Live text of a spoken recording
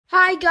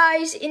Hi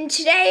guys, and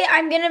today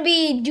I'm going to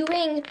be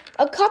doing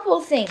a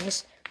couple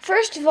things.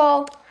 First of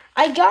all,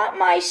 I got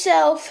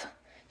myself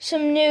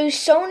some new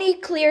Sony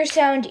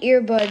Clearsound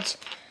earbuds,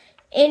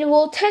 and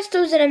we'll test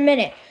those in a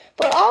minute.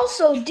 But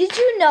also, did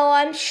you know,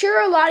 I'm sure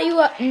a lot of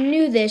you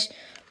knew this,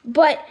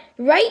 but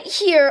right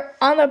here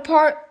on the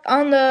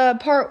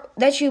part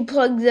that you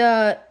plug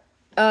the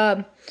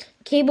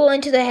cable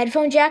into the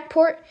headphone jack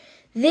port,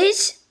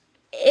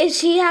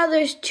 see how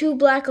there's two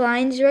black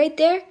lines right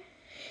there?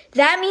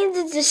 That means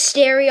it's a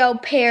stereo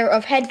pair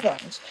of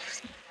headphones.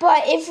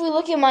 But if we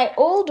look at my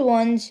old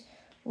ones,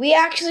 we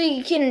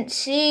actually can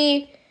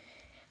see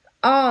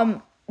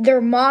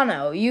they're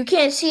mono. You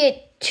can't see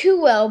it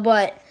too well,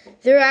 but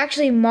they're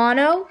actually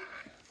mono.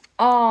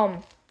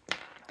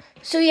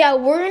 So yeah,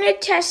 we're going to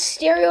test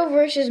stereo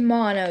versus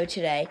mono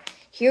today.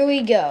 Here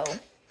we go.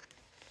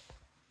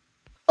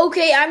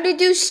 Okay, I'm going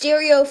to do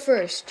stereo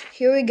first.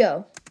 Here we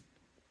go.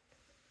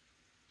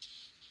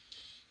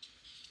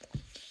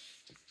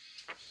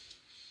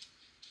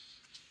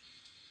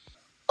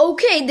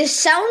 Okay, the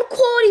sound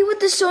quality with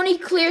the Sony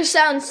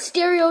Clearsound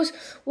stereos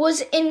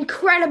was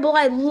incredible.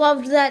 I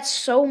loved that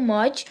so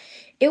much.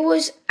 It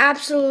was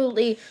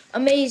absolutely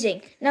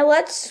amazing. Now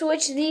let's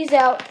switch these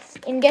out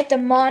and get the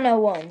mono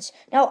ones.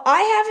 Now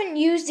I haven't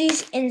used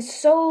these in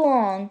so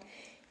long,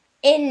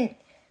 and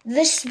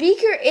the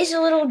speaker is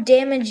a little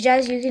damaged,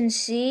 as you can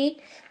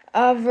see,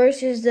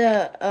 versus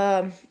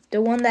the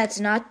one that's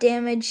not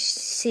damaged.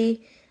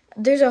 See,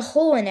 there's a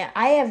hole in it.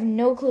 I have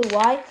no clue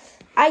why.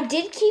 I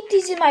did keep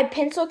these in my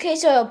pencil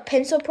case, so a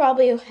pencil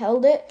probably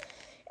held it.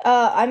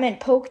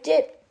 Poked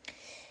it.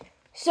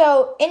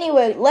 So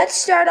anyway, let's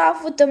start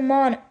off with the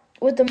mono.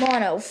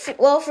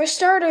 Well, for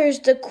starters,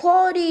 the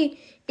quality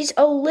is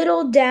a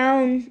little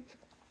down,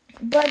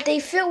 but they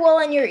fit well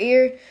in your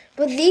ear.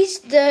 But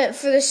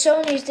for the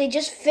Sonys, they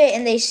just fit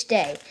and they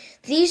stay.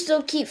 These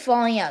don't keep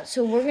falling out,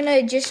 so we're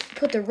gonna just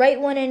put the right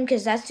one in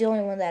because that's the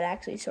only one that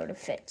actually sort of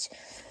fits.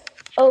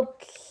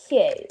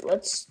 Okay,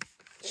 let's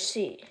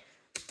see.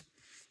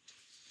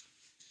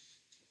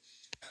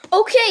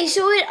 Okay,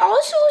 so it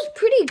also was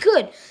pretty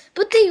good,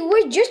 but they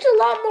were just a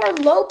lot more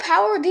low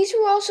power. These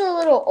were also a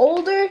little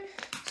older,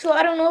 so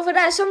I don't know if it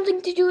has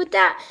something to do with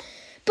that.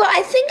 But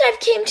I think I've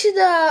came to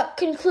the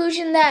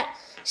conclusion that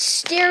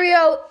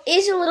stereo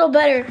is a little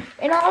better.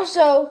 And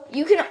also,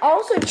 you can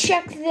also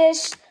check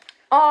this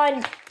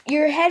on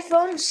your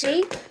headphones.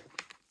 See?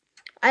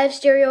 I have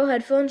stereo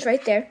headphones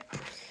right there.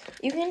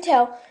 You can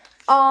tell.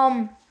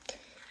 And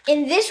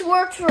this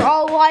works for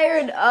all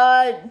wired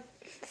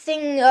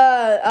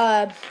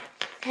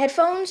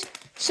headphones.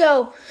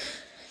 So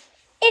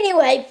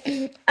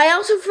anyway, I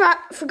also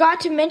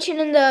forgot to mention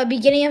in the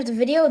beginning of the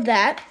video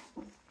that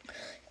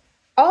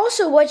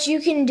also what you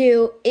can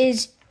do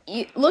is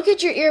you look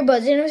at your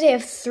earbuds, and if they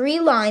have 3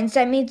 lines,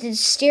 that means it's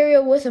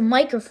stereo with a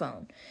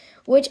microphone,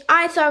 which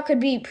I thought could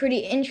be pretty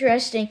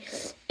interesting.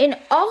 And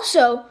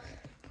also,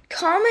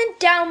 comment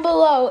down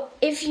below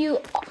if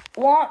you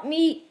want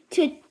me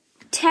to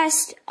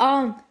test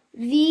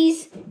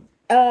these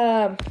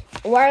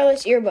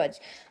wireless earbuds.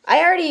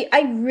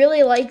 I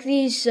really like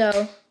these,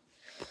 so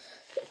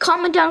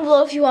comment down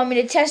below if you want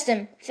me to test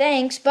them.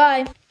 Thanks,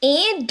 bye.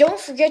 And don't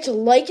forget to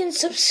like and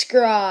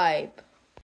subscribe.